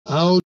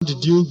How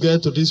did you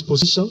get to this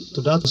position,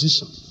 to that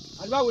position?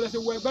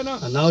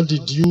 And how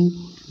did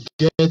you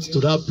get to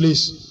that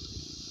place?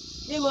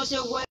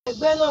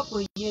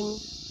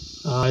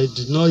 I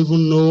did not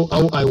even know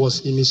how I was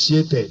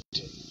initiated.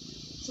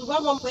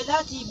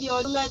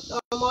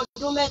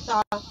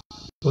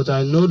 But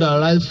I know that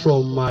right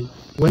from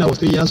when I was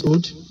 3 years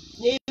old,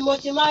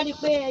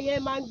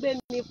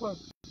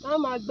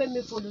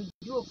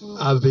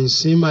 I've been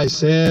seeing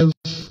myself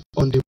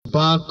on the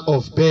back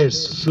of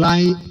birds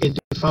flying in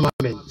the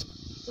firmament.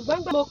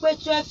 But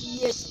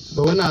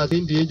when I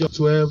attained the age of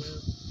 12,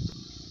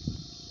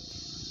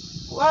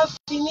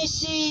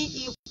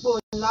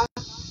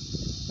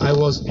 I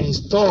was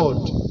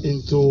installed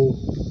into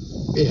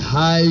a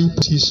high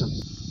position.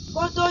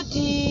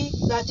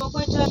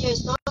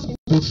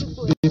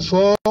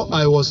 Before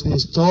I was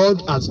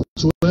installed at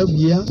 12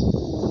 years,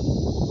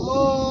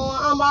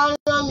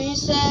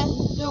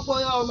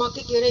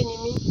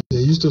 they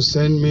used to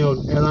send me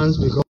on errands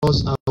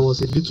because I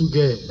was a little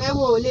girl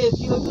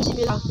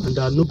and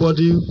that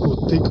nobody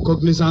could take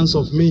cognizance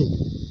of me.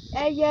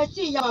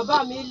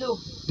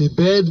 The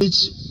bird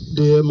which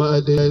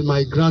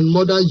my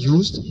grandmother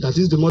used, that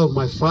is the mother of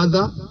my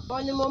father,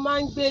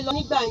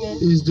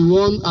 is the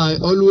one I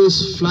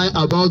always fly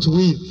about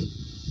with.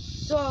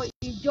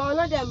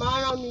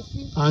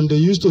 And they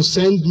used to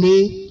send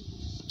me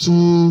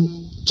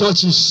to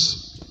churches.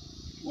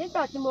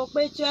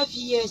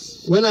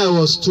 When I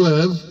was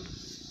 12,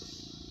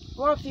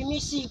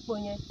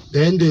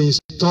 then they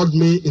installed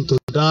me into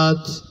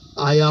that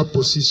higher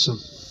position.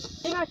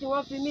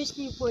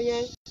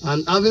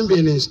 And having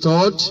been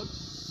installed,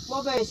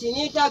 I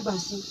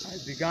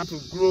began to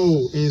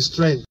grow in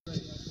strength.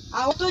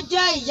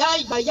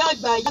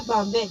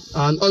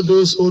 And all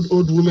those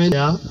old women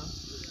there,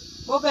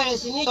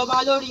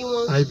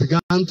 I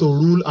began to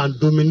rule and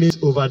dominate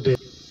over them.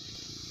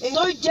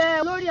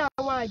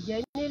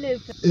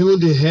 Even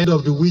the head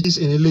of the witches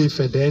in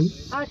Ile-Ife then,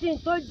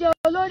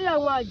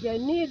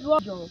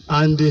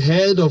 and the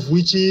head of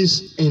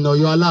witches in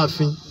Oyo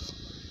Alaafin,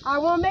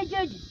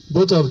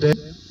 both of them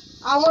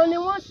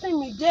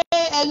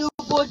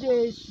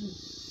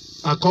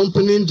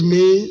accompanied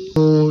me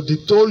to the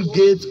toll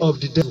gate of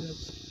the devil.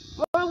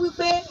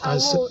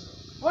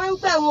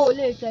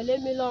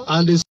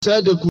 And they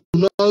said they could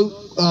not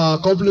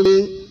accompany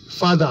me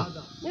further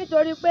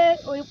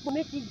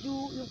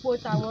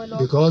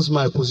because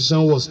my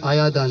position was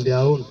higher than their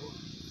own.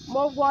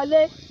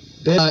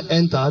 Then I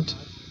entered.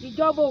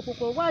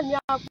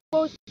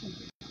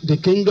 The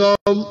kingdom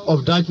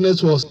of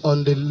darkness was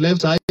on the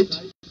left side,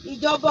 and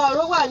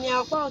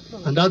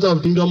that of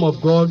the kingdom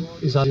of God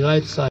is at the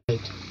right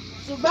side.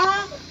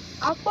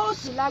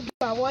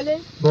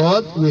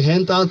 But we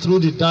entered through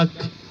the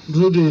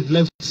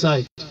left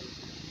side.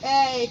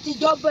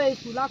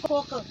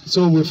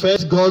 So we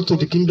first got to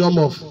the kingdom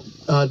of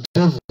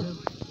devil.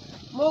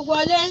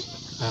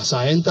 As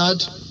I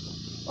entered,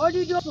 I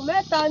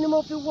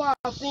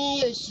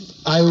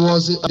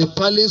was at the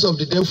palace of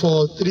the devil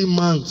for 3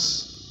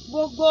 months.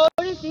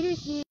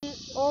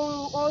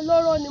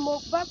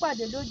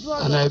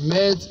 And I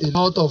met a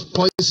lot of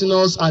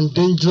poisonous and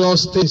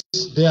dangerous things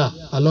there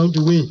along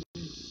the way.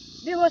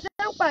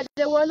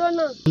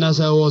 And as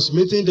I was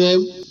meeting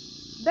them,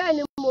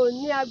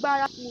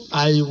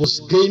 I was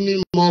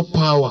gaining more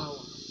power,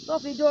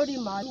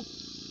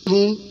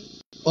 even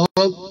up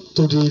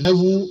to the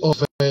level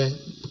of a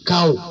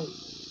cow,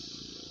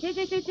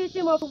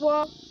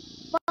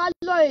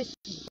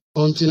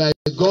 until I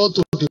got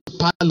to the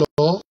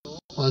parlor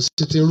and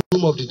sitting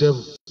room of the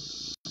devil.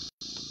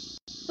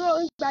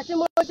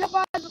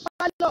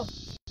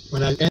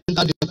 When I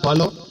entered the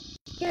parlor,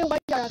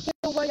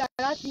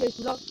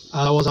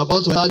 I was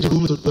about to enter the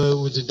room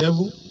with the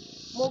devil.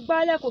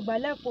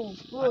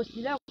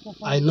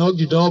 I knocked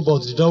the door,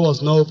 but the door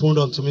was not opened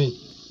unto me.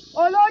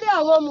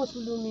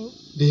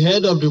 The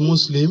head of the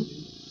Muslim,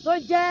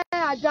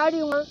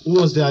 who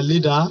was their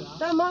leader,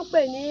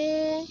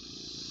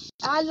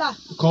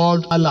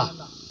 called Allah,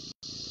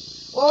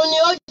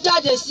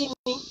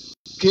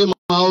 came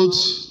out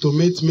to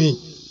meet me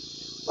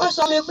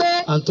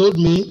and told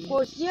me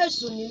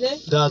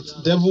that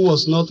devil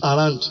was not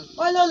around.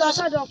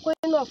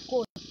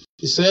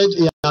 He said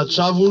he had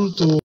traveled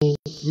to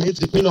meet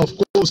the Queen of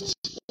Coast,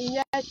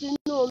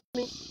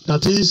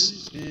 that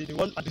is the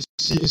one at the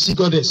sea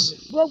goddess.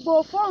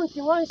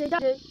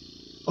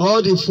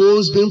 All the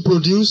phones being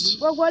produced,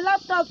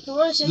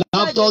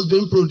 laptops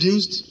being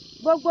produced,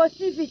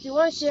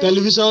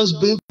 televisions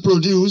being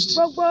produced,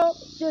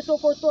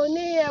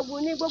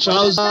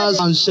 trousers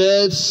and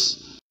shirts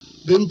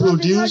being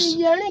produced,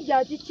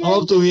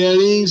 up to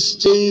earrings,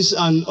 chains,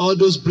 and all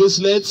those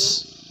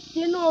bracelets.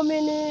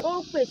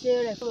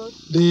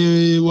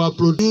 They were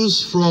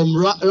produced from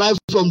right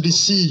from the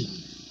sea.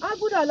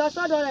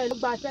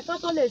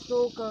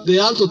 They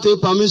had to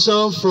take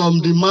permission from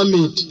the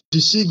mermaid,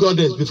 the sea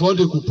goddess, before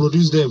they could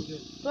produce them,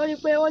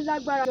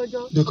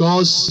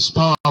 because it's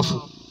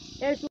powerful.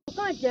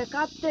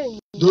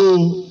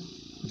 Though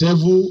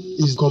devil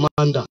is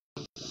commander.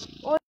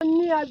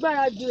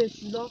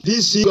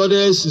 This sea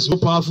goddess is more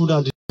powerful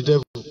than the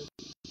devil.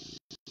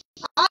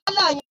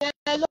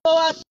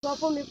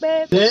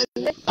 Then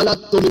Allah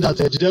told me that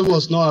the devil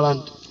was not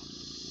around.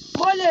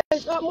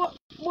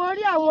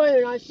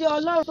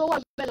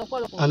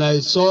 And I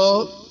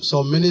saw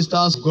some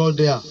ministers go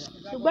there.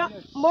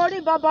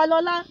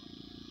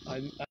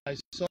 I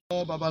saw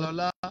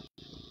Babalola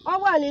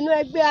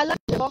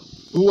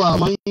who are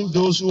among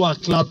those who are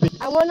clapping.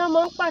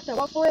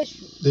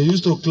 They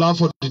used to clap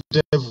for the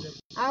devil.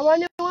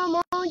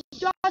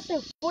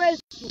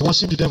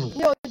 Worship the devil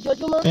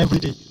every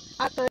day.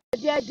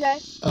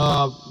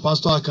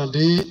 Pastor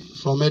Akande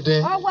from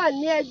Ede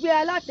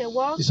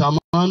is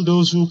among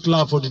those who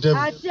clap for the devil.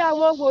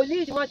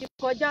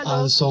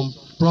 And some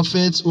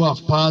prophets who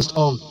have passed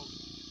on.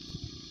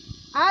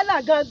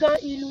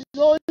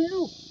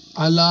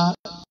 Allah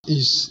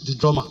is the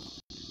drummer.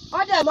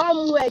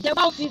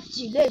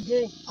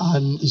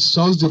 And he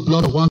sucks the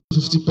blood of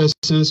 150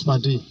 persons per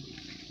day.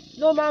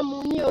 Per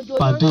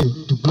day,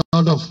 the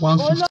blood of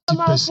 150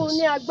 persons.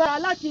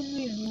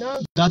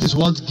 That is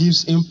what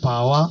gives him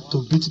power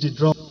to beat the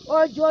drum.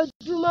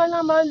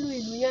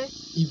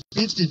 He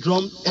beats the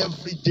drum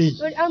every day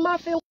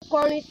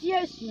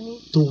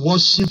to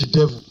worship the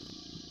devil.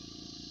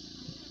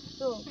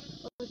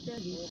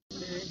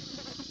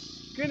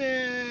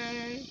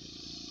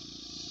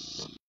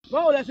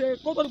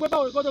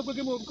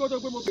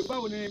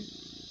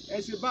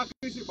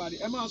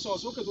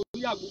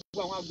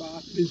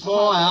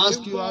 Before I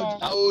ask you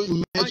how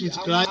you met with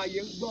Christ,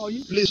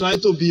 please try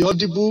to be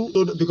audible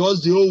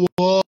because the whole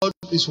world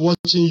is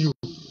watching you.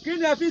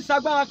 What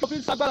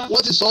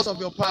is the source of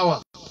your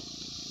power?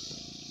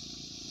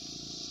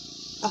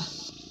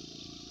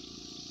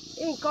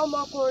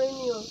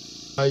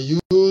 I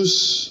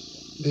use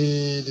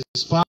the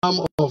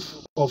sperm of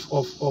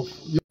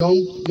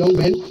young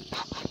men.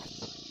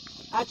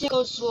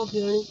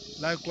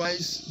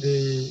 Likewise,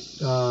 the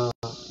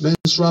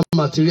menstrual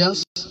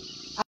materials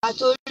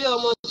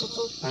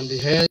and the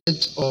head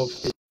of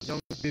a young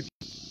baby.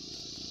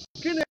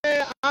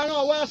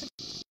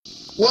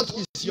 What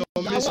is your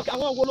message?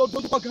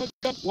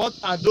 What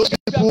are those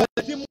people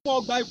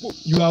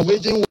you are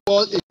waging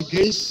war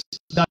against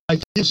that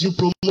gives you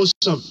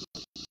promotion?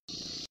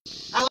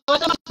 I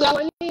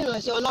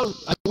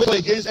wage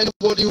against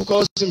anybody who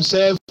calls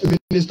himself a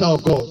minister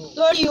of God.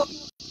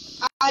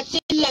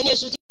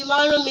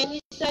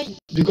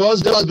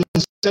 Because they have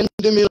been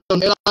sending me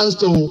on errands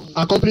to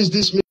accomplish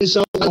this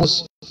mission when I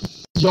was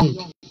young.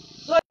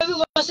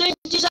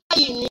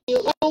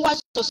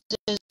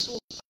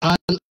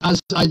 And as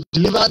I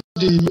delivered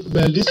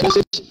this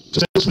message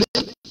successfully,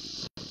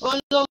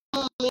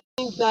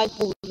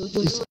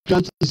 His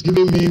grant is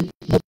giving me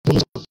more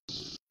promotion.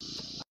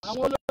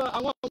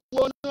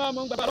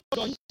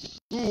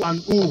 Who and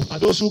who are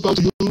those who come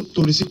to you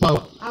to receive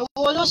power?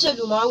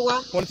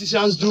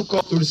 Politicians do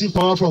come to receive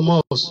power from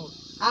us.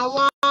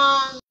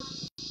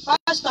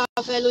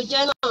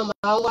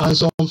 And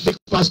some fake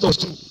pastors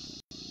too.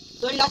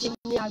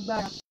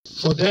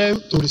 For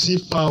them to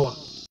receive power.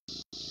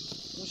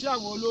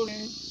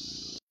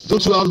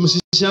 Don't you have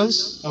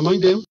musicians among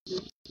them?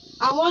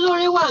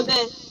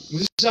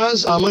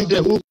 Musicians among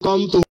them who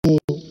come to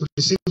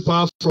receive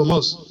power from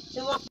us.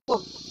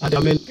 And there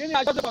are many. There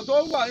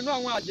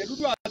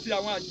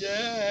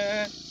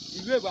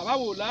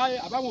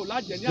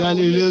are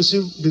any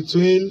relationship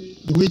between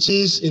the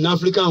witches in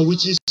Africa and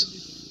witches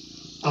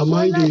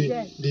among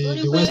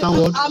the Western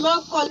world.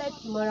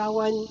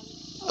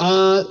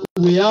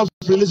 We have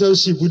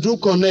relationship. We do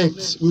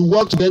connect. We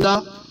work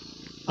together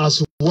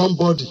as one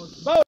body.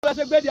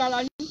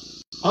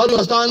 How do you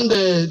understand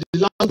the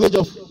language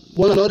of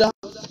one another?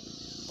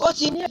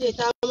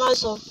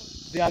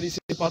 There is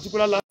a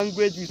particular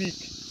language we speak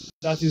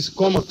that is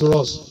common to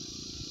us.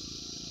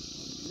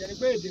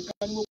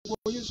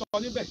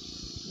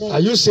 Are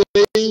you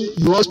saying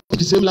you all speak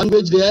the same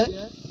language there?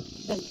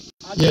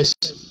 Yes.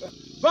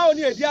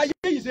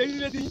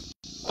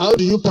 How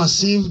do you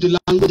perceive the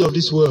language of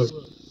this world?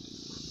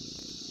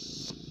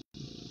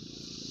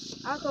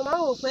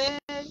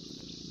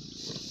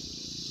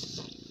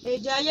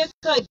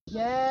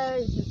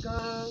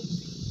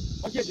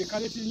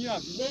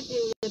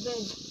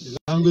 The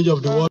language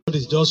of the world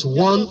is just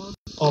one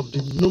of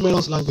the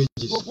numerous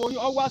languages.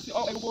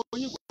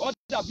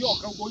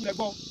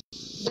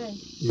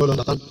 You all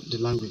understand the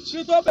language.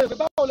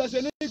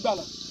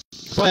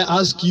 If I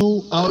ask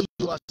you how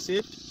you are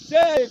saved,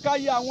 can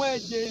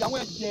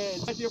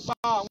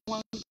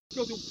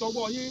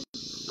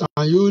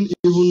you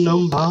even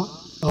number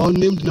or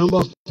name the number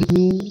of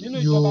people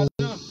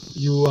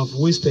you have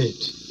wasted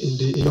in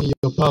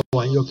your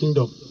power, in your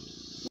kingdom?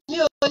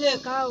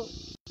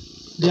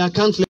 They are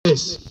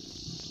countless.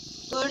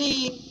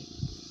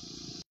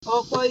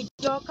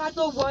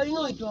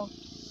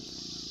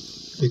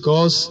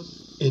 Because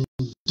in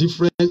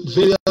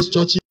various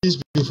churches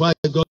before I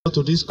got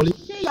to this college,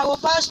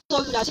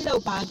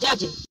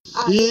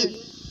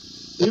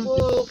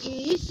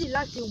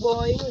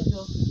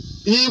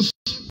 if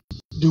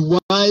the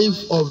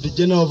wife of the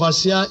general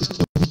overseer is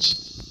a witch,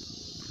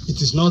 it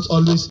is not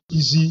always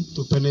easy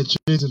to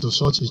penetrate into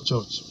such a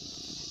church.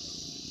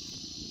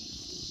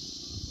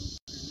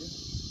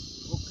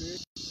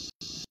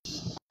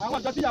 How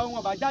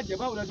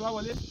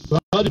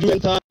did you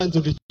enter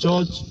into the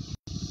church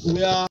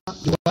where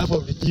the wife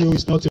of the GO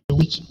is not a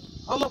witch?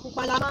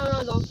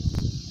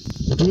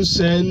 We do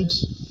send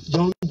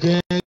young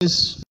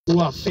girls who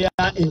are fair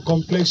in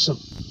complexion.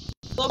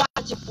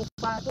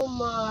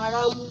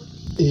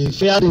 A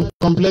fair in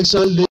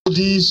complexion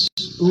ladies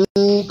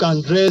who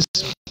can dress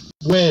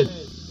well.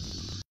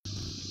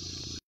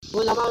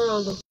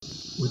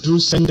 We do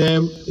send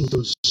them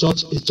into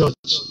such a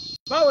church.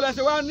 How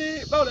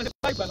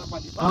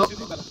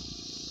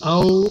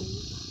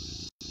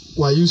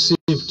were you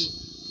saved?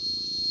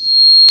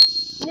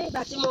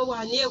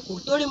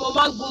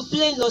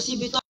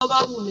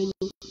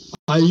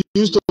 I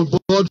used to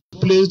board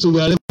planes to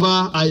wherever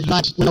I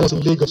liked when I was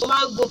in Lagos.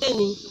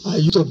 I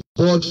used to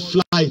board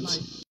flight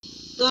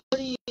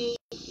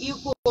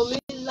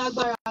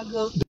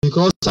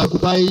because I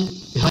could buy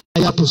a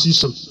higher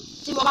position.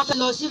 If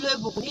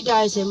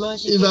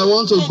I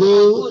want to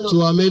go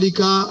to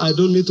America, I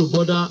don't need to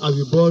bother. I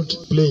will board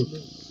plane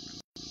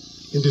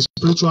in the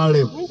spiritual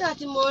realm.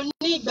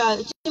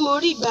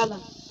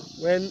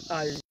 When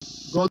I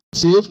got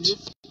saved,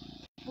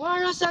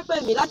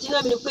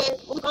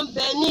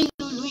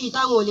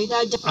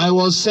 I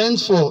was sent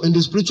for in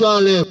the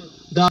spiritual realm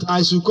that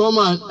I should come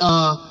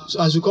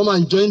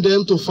and join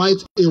them to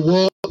fight a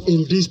war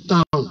in this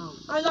town.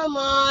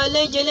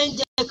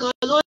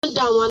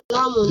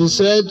 They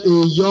said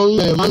a young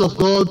man of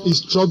God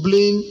is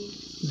troubling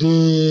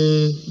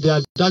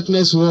their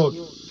darkness world.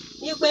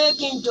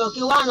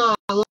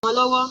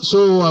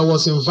 So I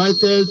was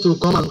invited to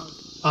come and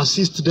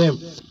assist them.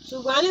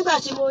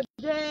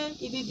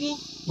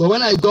 But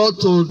when I got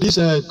to this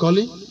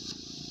calling,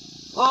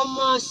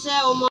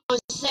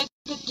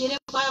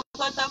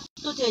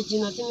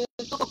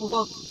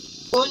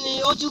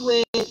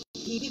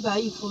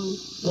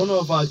 one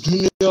of our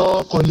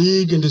junior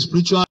colleagues in the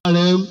spiritual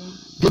realm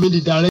gave me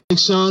the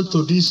direction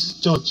to this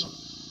church.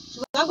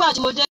 But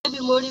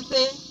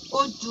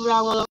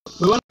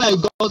when I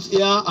got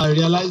here, I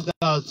realized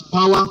that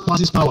power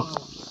passes power.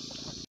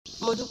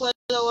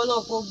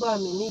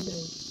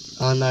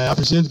 And I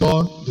appreciate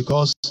God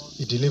because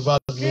He delivered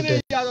me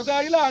there.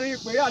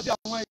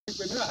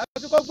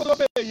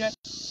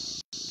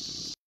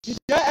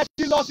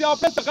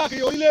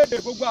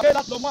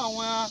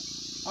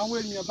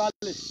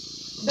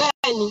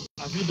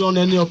 Have you done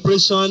any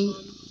operation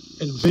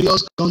in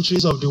various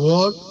countries of the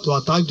world to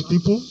attack the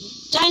people?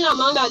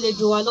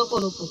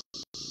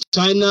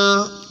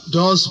 China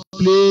does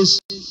play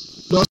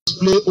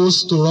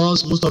host to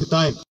us most of the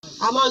time.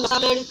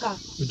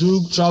 We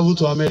do travel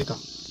to America.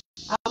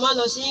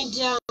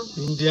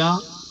 India.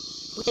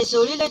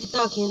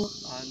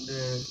 And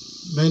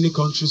many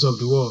countries of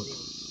the world.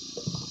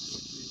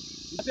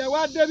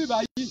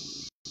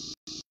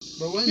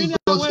 But when you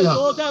got here,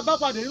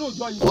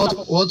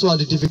 what were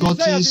the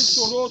difficulties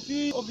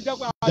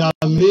that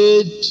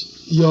made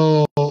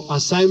your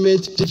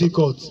assignment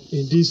difficult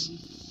in this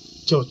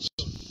church?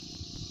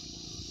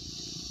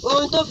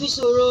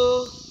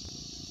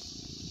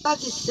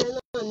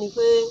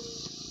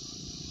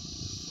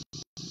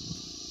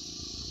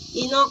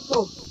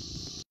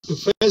 The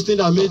first thing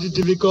that made it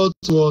difficult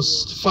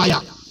was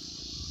fire,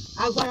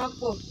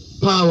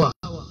 power,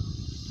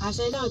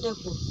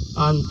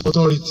 and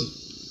authority.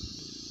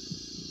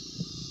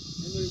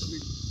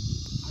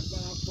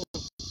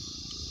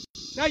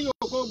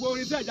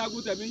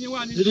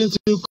 Didn't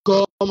you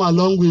come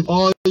along with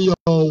all your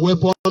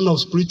weapons of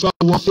spiritual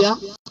warfare?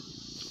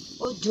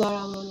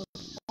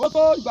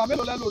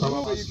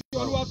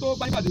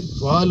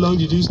 For how long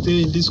did you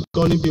stay in this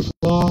calling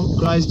before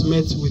Christ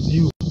met with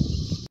you?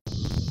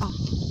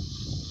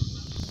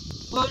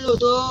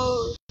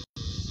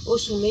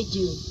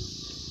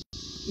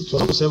 It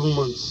was 7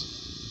 months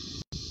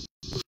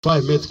before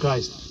I met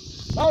Christ.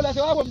 Now that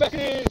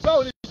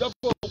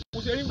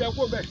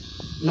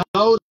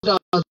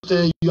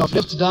you have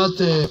left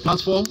that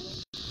platform,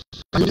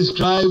 can you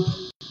describe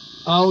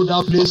how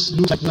that place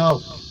looks like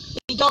now?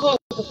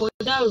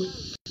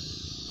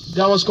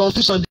 There was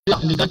confusion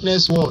in the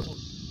darkness world.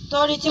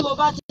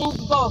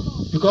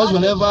 Because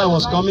whenever I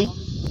was coming,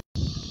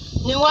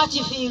 they will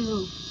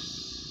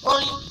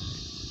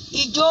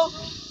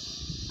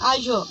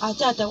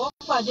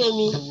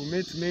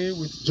meet me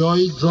with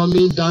joy,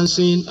 drumming,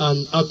 dancing,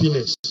 and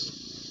happiness.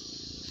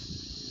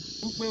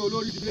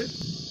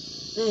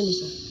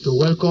 To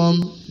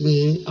welcome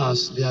me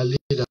as their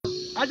leader.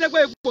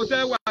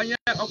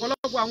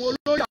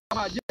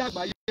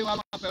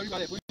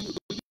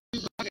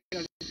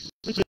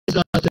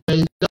 That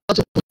in that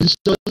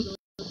position,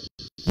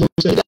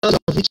 most leaders of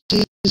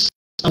witches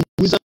and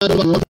wizards of the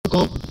world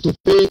come to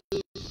pay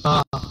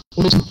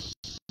homage.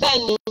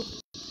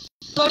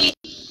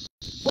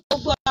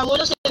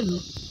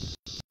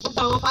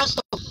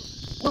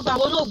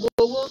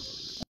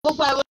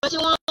 gbogbo àwọn tí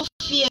wọ́n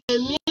fi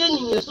ẹ̀mí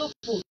ènìyàn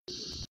ṣòfò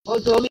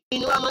ọ̀dọ̀ mi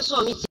ni wọ́n máa sọ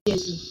mí tiẹ̀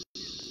sí.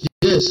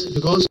 Yes,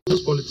 because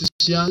those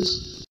politicians,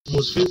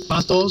 most faith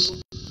pastors,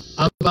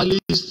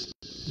 herbalists,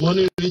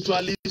 money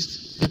ritualists,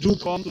 they do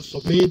come to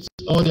submit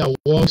all their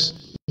works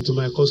into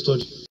my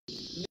custody.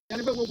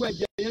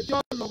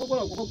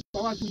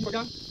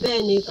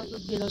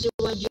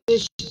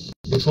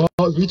 Before,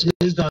 which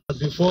means that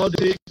before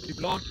they take the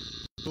blood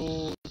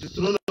to the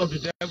throne of the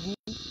devil,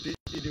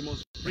 they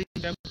must bring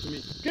them to me.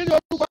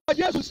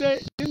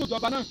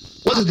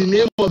 What is the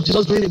name of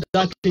Jesus doing in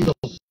that kingdom?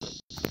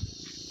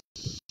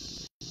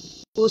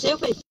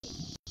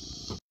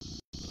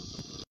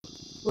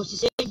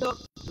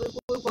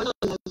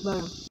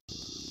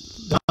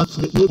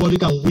 That nobody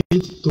can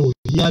wait to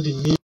hear the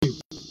name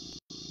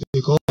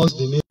because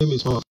the name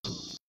is powerful.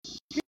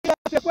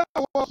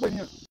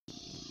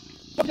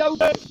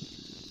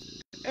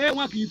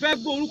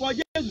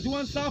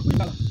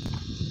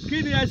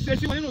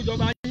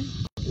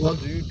 What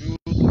do you do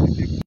to the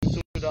people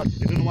so that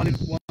they don't want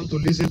to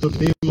listen to the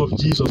name of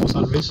Jesus for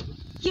salvation?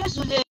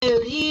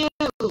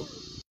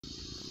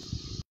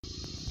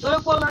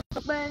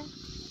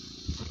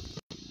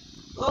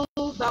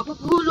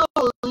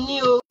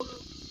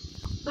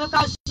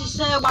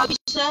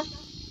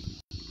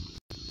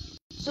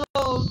 So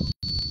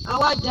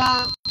àwa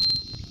dá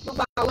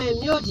gbogbo àwọn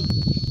ẹ̀mí òdì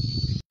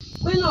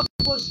Queen of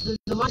Coast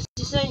ló máa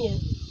ṣiṣẹ́ yẹn.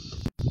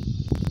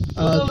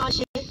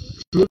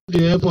 Through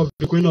the help of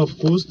the Queen of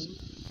Coast,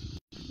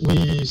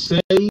 we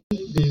send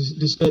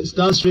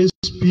that strange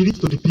spirit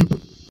to the people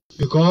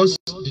because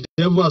the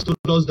devil has told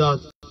us that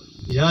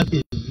he had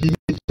a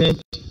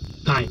limited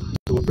time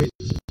to operate.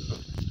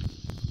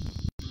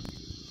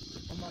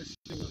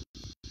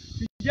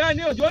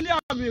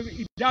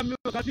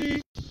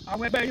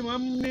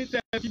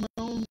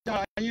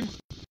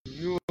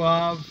 You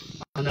have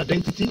an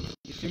identity,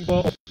 a symbol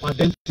of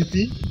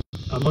identity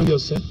among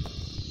yourself.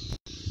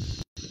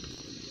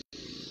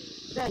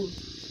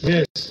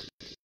 Yes.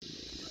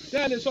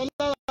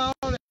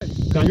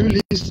 Can you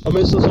list or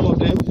mention some of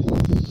them?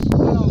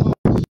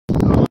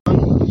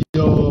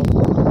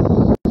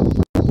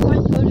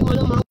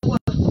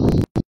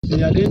 The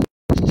identity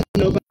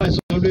number is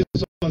always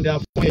on their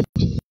forehead.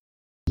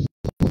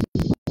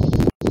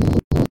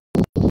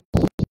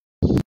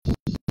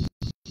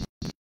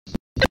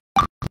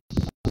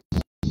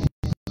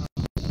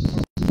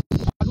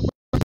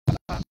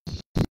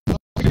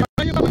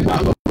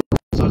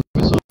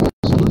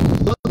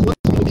 What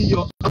will be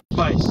your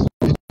advice to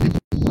the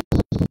people,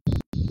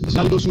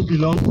 especially those who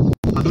belong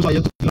and those who are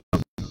yet to belong?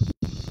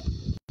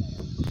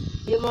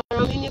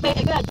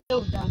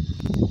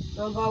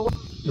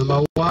 Number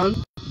one,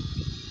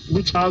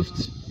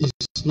 witchcraft is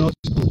not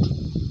good.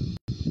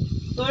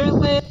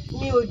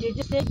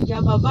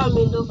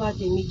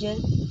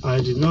 I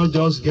did not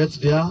just get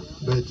there,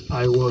 but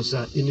I was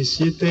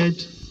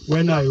initiated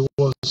when I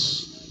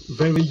was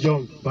very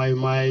young by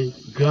my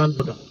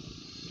grandmother.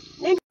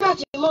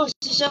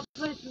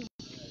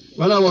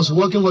 When I was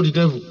working for the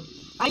devil,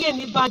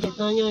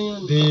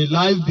 the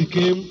life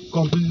became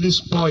completely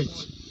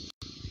spoiled.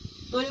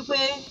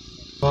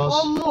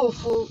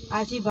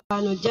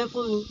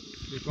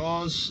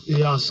 Because he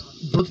has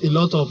brought a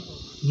lot of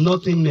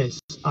nothingness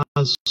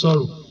and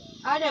sorrow.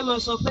 And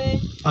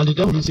the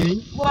devil is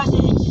saying,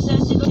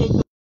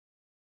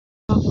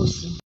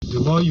 the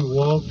more you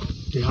walk,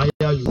 the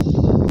higher you go.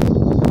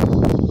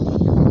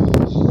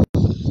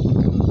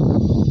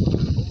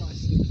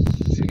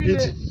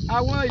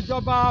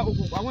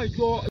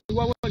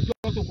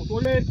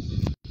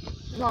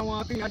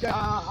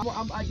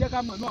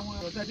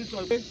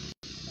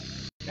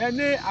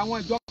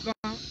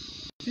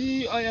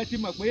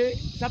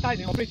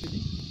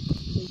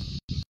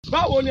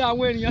 Báwo ni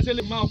àwọn ènìyàn ṣe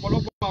lè máa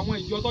ọ̀pọ̀lọpọ̀ àwọn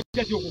ìjọ tó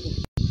jẹ́ ti òkùnkùn?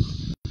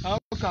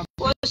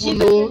 You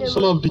know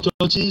some of the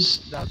churches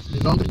that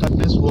belong to the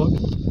darkness world?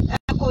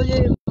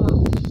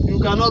 You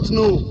cannot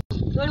know.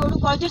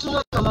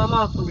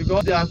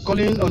 Because they are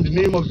calling on the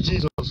name of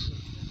Jesus.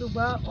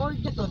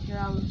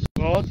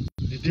 But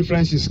the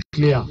difference is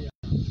clear.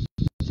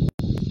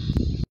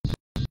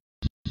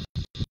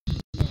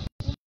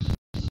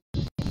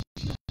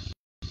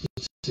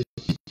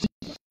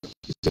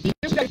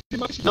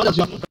 Now that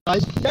you have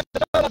Christ,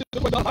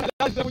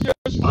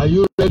 are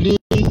you ready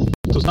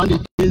to stand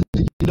against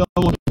the kingdom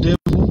of the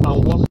devil and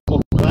work for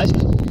Christ?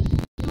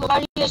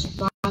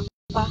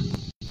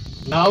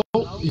 Now,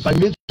 if I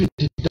meet with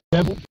the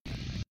devil,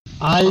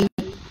 I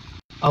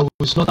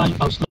will slaughter him.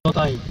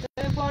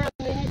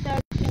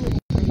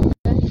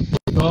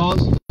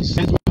 Because he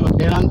sent me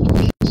on errand to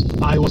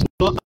which I was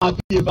not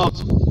happy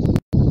about.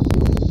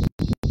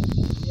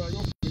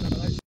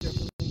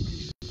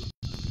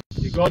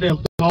 God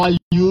empower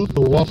you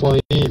to work for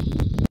Him.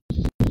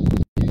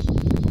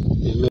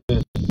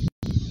 Amen.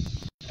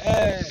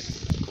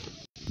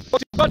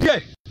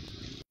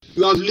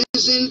 You have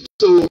listened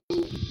to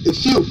a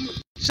few.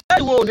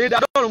 We want to get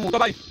to heaven because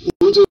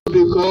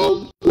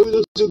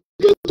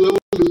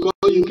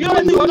you know.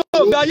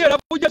 Why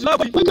can't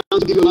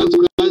you give your life to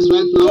Christ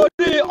right now?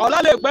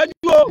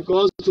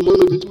 Because tomorrow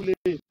will be too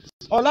late.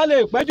 Ọ̀la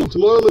lè pẹ́ jù.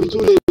 Tomorrow may be too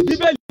late.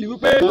 Bíbélì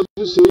wípé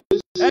Bible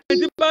says,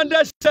 ẹni tí bá ń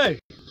dẹ́ṣẹ̀.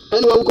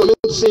 anyone who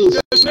commits sins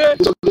is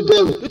of the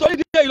devil. Nítorí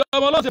dídé ìlú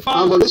ọmọ Ọlọ́run ti fa.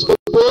 And for this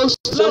purpose,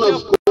 Son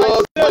of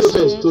God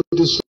manifest to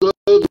destroy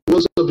the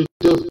works of the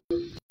devil.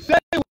 Ṣé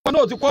ìwọ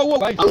náà ti kọ́ owó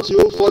wáyé? How do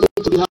you fall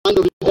into the hand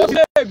of the Ó ti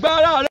devil? lè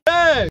gbára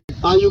rẹ̀.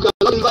 And you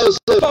cannot deliver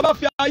yourself. Tó o bá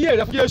fi ayé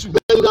rẹ̀ fún Jésù.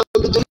 But you can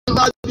be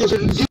delivered if you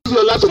give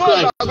your life to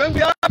Christ. Sọ ìgbàgbé ń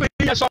fi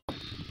arábìnrin yẹn sọ.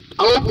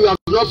 I hope you have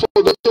not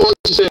forgotten what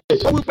she said.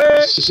 Ó wí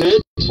pé She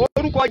said,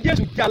 orúkọ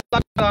Jésù jẹ́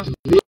alágbára.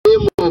 the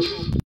name of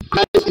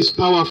Christ is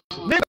powerful.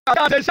 Nígbà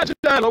tí a ṣe iṣẹ́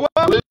sílẹ̀ lọ́wọ́.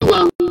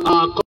 When you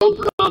are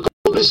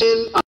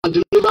accomplishing and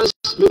deliverance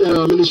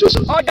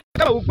administration, Ọjà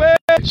kẹ́rọ̀ wípé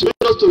she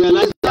made us to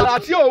realize yàrá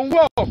that tí òun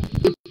wọ̀.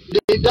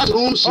 that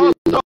room she Ọ̀rọ̀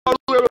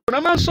èrò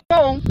náà máa ń sọ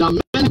òun. that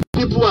many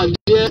people are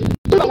there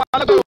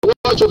to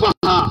watch over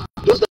her.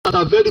 Those that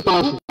are very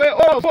powerful. Pé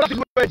ó fọ́ láti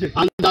lu ẹ̀jẹ̀.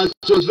 And that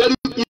it was very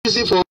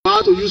easy for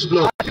her to use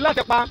blood Àti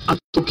láti pa. and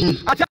to kill.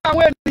 Àti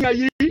àwọn ènìyàn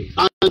yìí.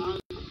 And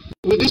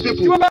with these Tí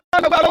people, wọ́n bá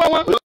gbàgbà lọ́wọ́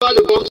wọn. whenever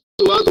they come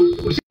to her to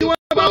receive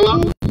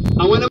power,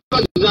 and whenever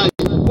they die,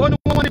 Ó ní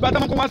wọ́n ní bàtà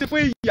wọn kó wá sí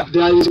fún ìyà.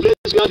 there is a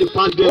place where they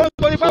pass them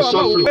for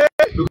suffering.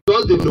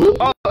 Because they know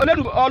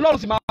Ọlọ́run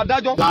sì máa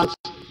dájọ́. that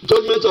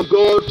judgment of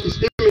God is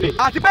imminent.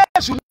 Àti pé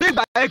Èṣù ní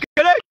ìgbà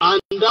kékeré. And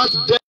that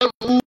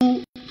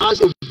devil has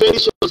a very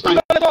short time.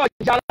 Ìgbàlódé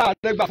ọjà ara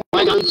rẹ̀ gbà fún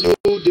Why wa. can't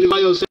you deliver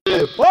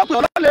yourself? Ó pè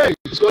ọ́ lọ́lẹ̀.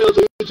 It's calling out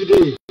to you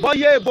today.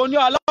 Bọ́yé ìbò ní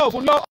aláwọ̀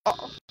fún yọ.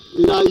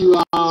 Either you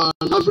are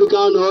an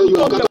African or you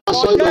are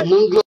Caucasoid or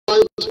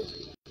Mongoloid.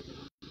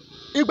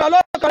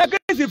 Ìgbàlódé kan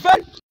Kristi fẹ́.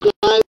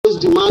 Christ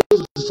demands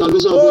the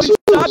salvation of the souls.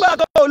 Agbára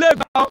tó ò lè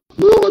gbà.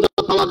 No other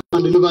power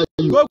can deliver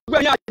you. Gbogbo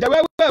ẹ̀yin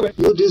àjẹwẹ́wẹ́wẹ́.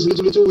 You these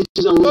little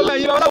witches and Gbogbo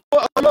wizards. ẹ̀yin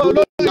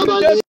olórí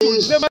Jésù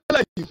ṣé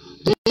mẹ́lẹ̀ yìí.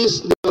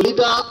 This the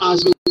leader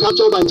has been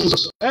captured by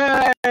Jesus.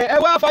 Ẹ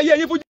wá fàyè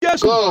yín fún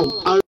Jésù. Come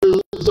and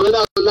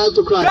surrender your life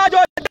to Christ. Kájọ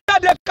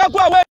jáde kákó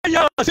àwọn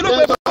èèyàn sínú pé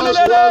Let fún us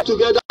lélẹ́lẹ́. work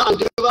together and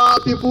deliver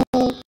people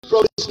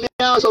from the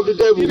snares of the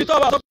devil. Ibi tó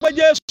bá sọ pé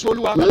Jésù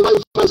Olúwa. Whenever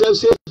you find yourself,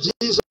 say,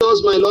 Jesus,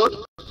 my Lord,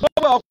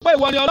 Bọ́bá ọ̀pẹ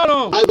ìwọ ni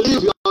Ọlọ́run. I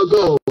believe you are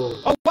God.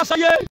 Ọwọ́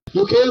sáyé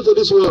You came to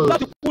this world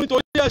láti kú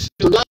nítorí ẹ̀ṣẹ̀.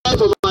 to die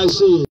for my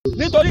sins.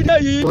 Nítorí ilé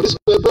yìí For this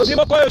purpose, ni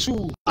mo kọ́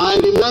Èṣù. I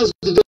renounce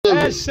the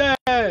devil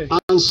Ẹ̀ṣẹ̀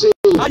and sin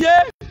ayé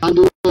and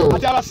the world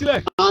àti ara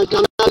sílẹ̀. and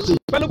carnality.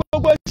 Pẹ̀lú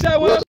gbogbo iṣẹ́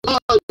wọn. With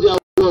all their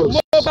works, Mo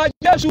gba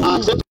Jésù I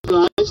accept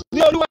Christ,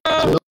 ní Olúwa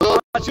Lord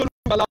àti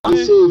Olùgbàlà and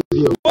mi.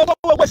 Savior. Mo kọ́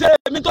gbogbo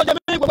iṣẹ́ mi tó jẹ́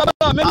mi gbogbo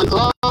bàbá mi. And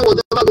all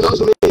whatever belongs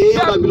to me,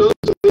 that belongs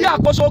to me, Bí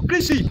àkóso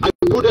Kristi. I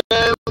put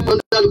them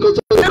under the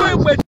control Nínú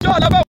of ìpè tí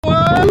ọ̀lẹ́bẹ̀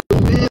wọ́n.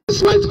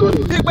 this right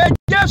calling. Ìpè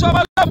Jésù ọmọ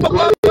ọlọ́run gbogbo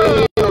ọ̀pọ̀.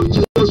 Calling of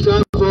Jesus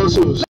Christ for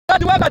souls.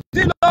 Láti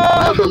wákàtí lọ.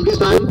 And from this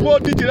time, Mo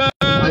dìdì rẹ̀.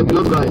 I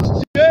belong Christ.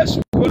 Jésù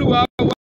Olúwa.